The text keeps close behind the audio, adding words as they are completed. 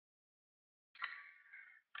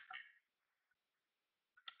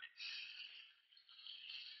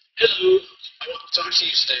Hello, I want to talk to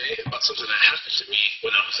you today about something that happened to me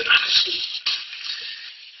when I was in high school.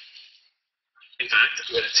 In fact,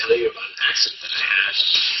 I'm going to tell you about an accident that I had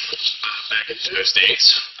back in those days.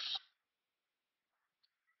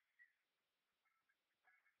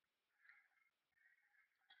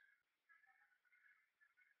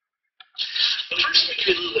 But first, let me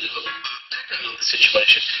give you a little bit of a background on the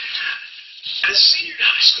situation. As a senior in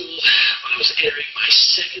high school, when I was entering my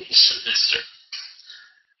second semester,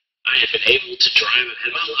 I had been able to drive and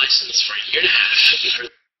had my license for a year and a half.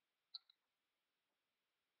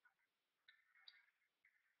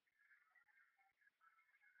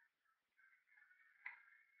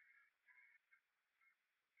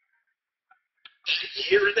 A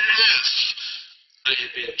year and a half, I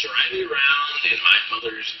had been driving around in my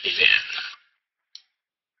mother's van.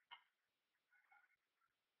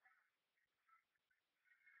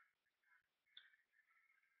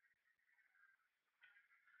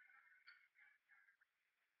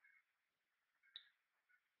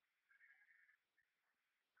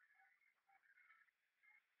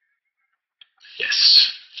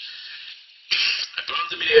 Yes, I bought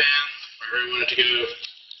the minivan wherever I wanted to go.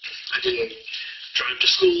 I didn't drive to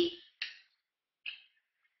school.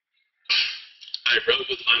 I rode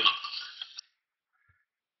with my mom.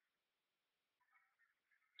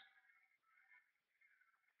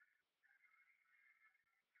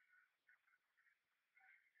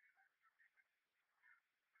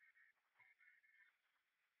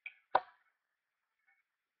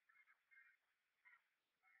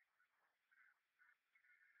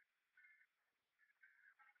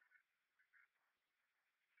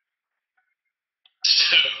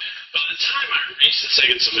 So by the time I reached the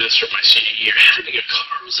second semester of my senior year, having a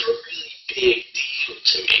car was a really big deal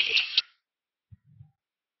to me.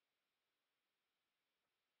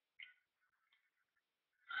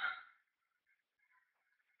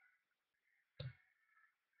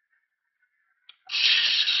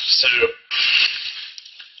 So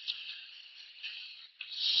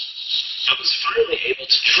I was finally able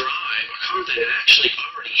to drive a car that I actually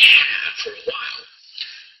already had for a while.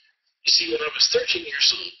 You see, when I was 13 years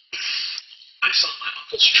old, I saw my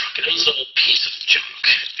uncle's truck, and it was an old piece of junk.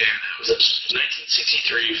 And it was a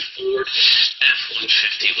 1963 Ford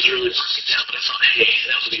F-150. It was really broken down, but I thought, hey,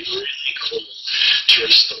 that would be really cool to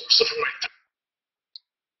restore. So for my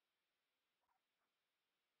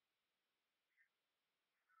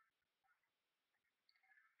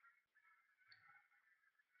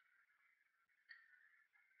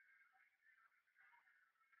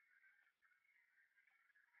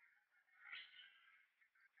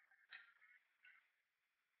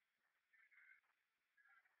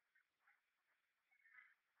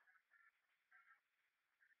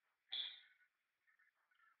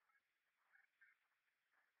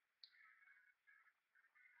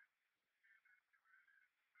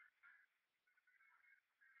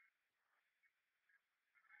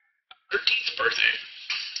 13th birthday,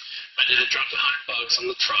 my dad dropped $100 on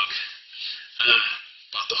the truck,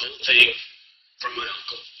 bought the whole thing from my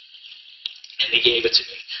uncle, and he gave it to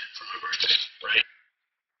me for my birthday, right?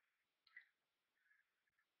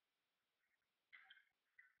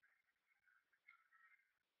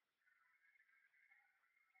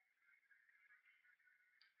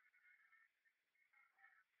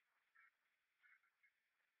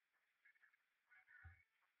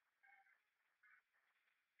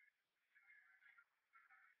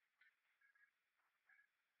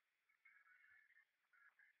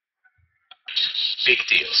 Big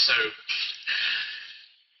deal. So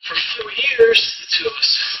for 4 years, the two of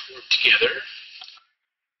us worked together.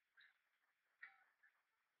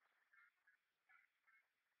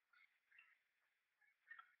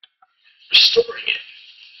 Restoring it.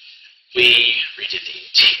 We redid the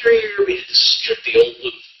interior, we had to strip the old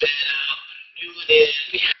wooden bed out, put a new one in.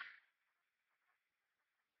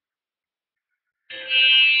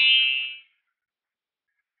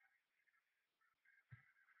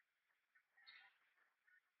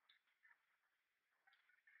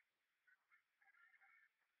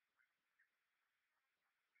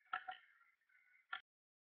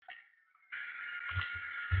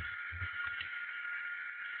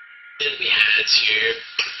 We had to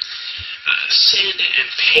sand it and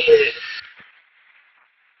paint it.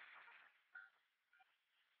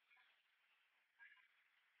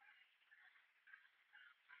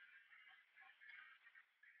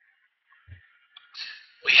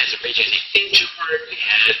 We had to redo the engine work. We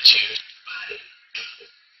had to buy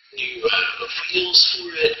new wheels for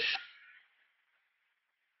it.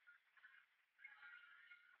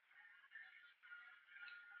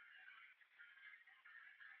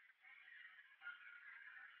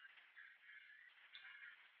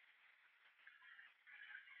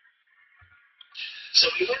 So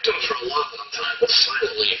we worked on it for a long, long time, but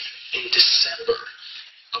finally, in December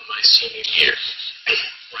of my senior year,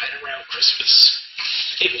 right around Christmas,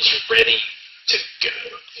 it was ready to go.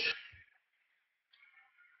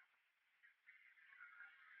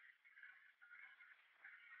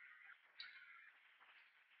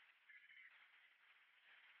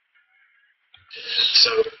 So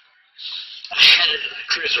I had it and I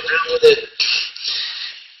cruised around with it.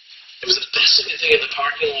 It was the best looking thing in the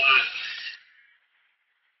parking lot.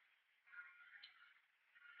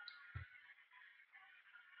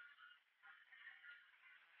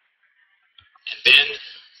 And then,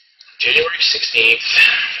 January 16th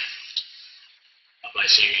of my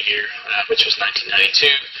senior year, which was 1992,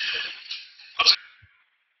 I was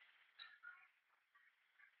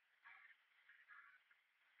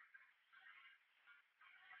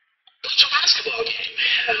going to a basketball game.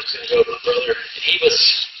 I was going to go with my brother, and he was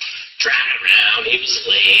driving around. He was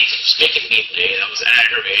late. He was making me late. I was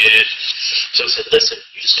aggravated. So I said, listen,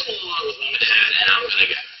 you just come along with Mom and Dad, and I'm going to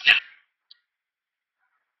go. Now,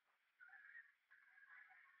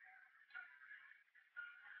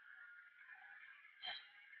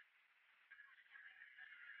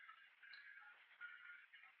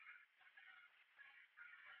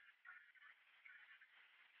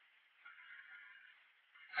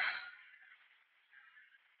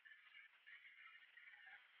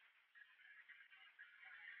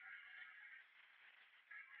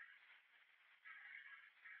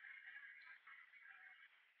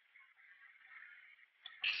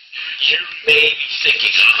 you may be thinking,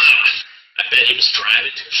 I bet he was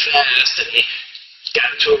driving too fast, and he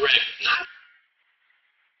got into a wreck. Not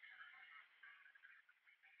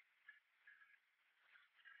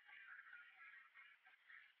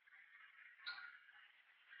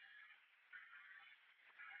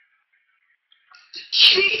the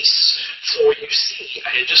case. For you see, I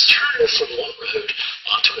had just turned from one road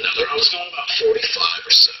onto another. I was going about 45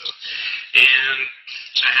 or so, and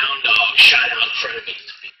a hound dog shot out in front of me.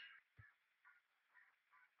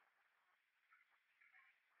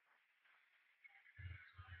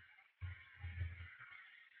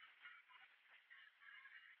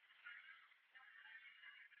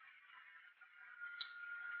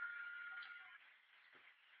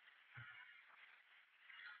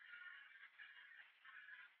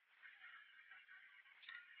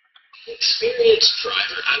 An experienced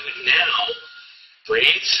driver, I would now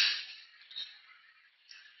breathe,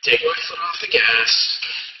 take my foot off the gas,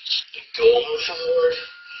 and go on forward,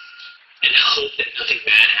 and hope that nothing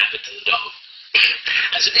bad happened to the dog.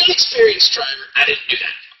 As an inexperienced driver, I didn't do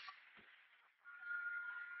that.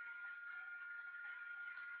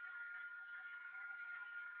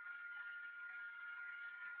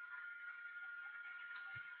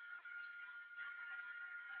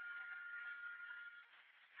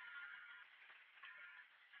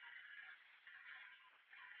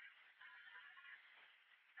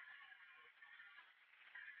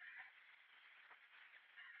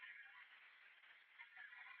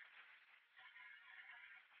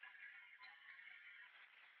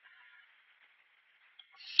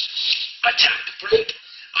 I tapped the brake,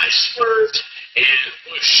 I swerved, and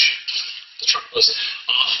whoosh, the truck was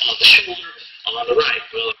off on the shoulder on the right.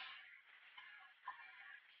 Well,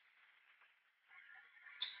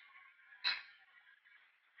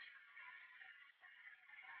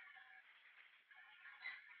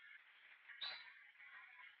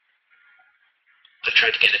 I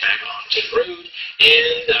tried to get it back onto the road,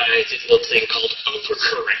 and I did a little thing called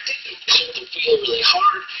overcorrecting. I pulled the wheel really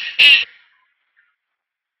hard, and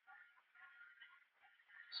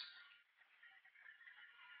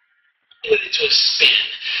went into a spin.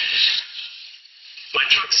 My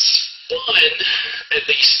truck spun, at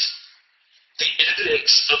least the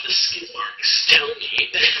evidence of the skid marks tell me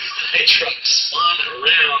that my truck spun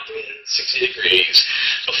around 360 degrees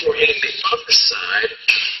before hitting the other side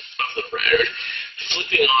of the road,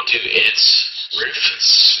 flipping onto its roof,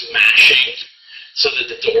 smashing so that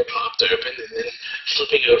the door popped open, and then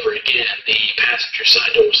flipping over again. The passenger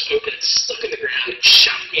side door was open and stuck in the ground and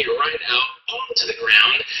shot me right out onto the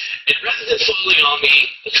ground. And rather than falling on me,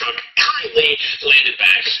 the truck kindly landed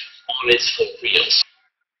back on its four wheels.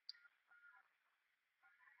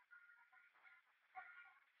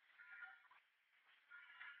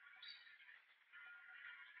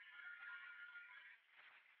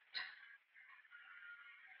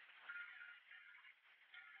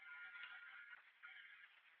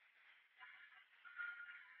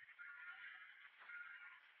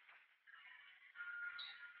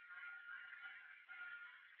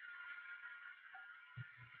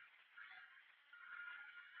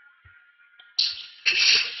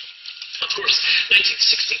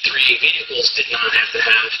 1963, vehicles did not have to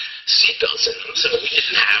have seatbelts in them, so we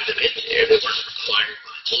didn't have them in there. They weren't required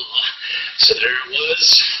by law. So there it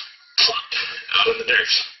was, plop, out in the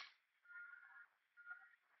dirt.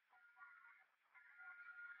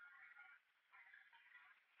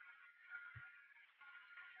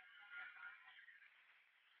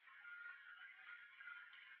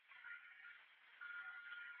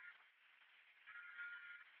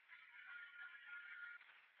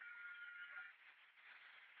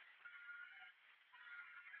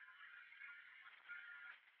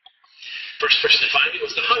 First person to find me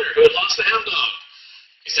was the hunter who had lost the hound dog.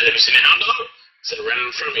 He said, "Have you seen a hound dog?" I said, "Right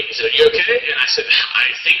in front of me." He said, "Are you okay?" And I said, "I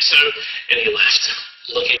think so." And he left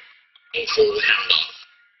looking for the hound dog.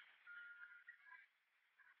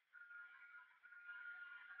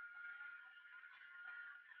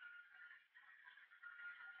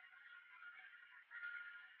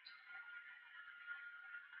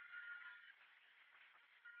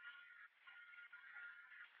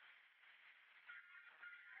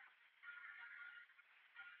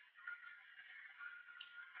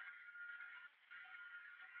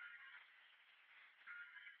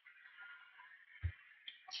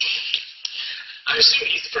 I assume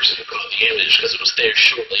he's the person who called the ambulance because it was there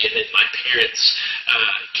shortly, and then my parents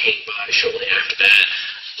came by shortly after that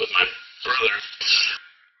with my brother.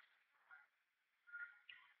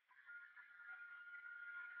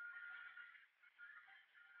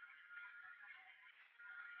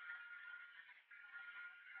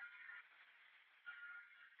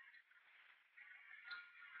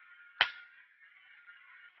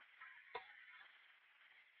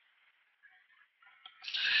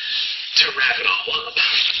 To wrap it all up,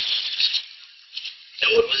 no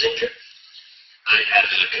one was injured. I had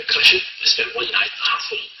a concussion. I spent one night in the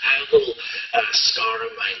hospital. I had a little scar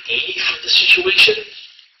on my knee from the situation.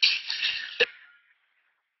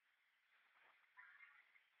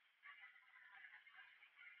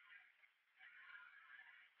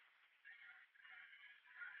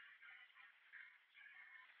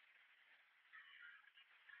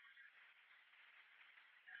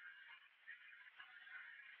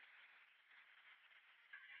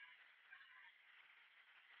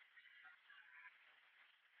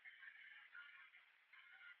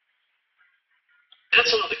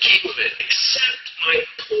 That's all that came of it, except my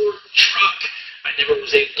poor truck. I never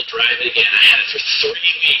was able to drive it again. I had it for 3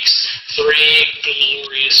 weeks. 3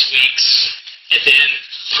 glorious weeks. And then,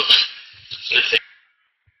 nothing.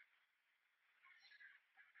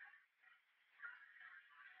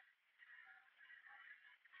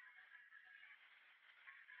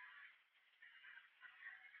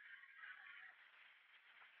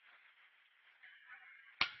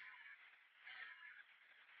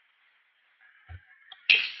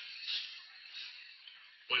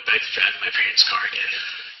 Went back to driving my parents' car again.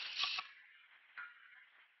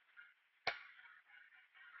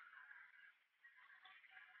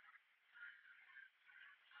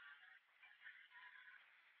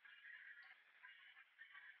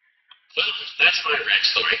 Well, that's my wreck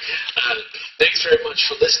story. Thanks very much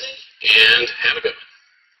for listening, and have a good one.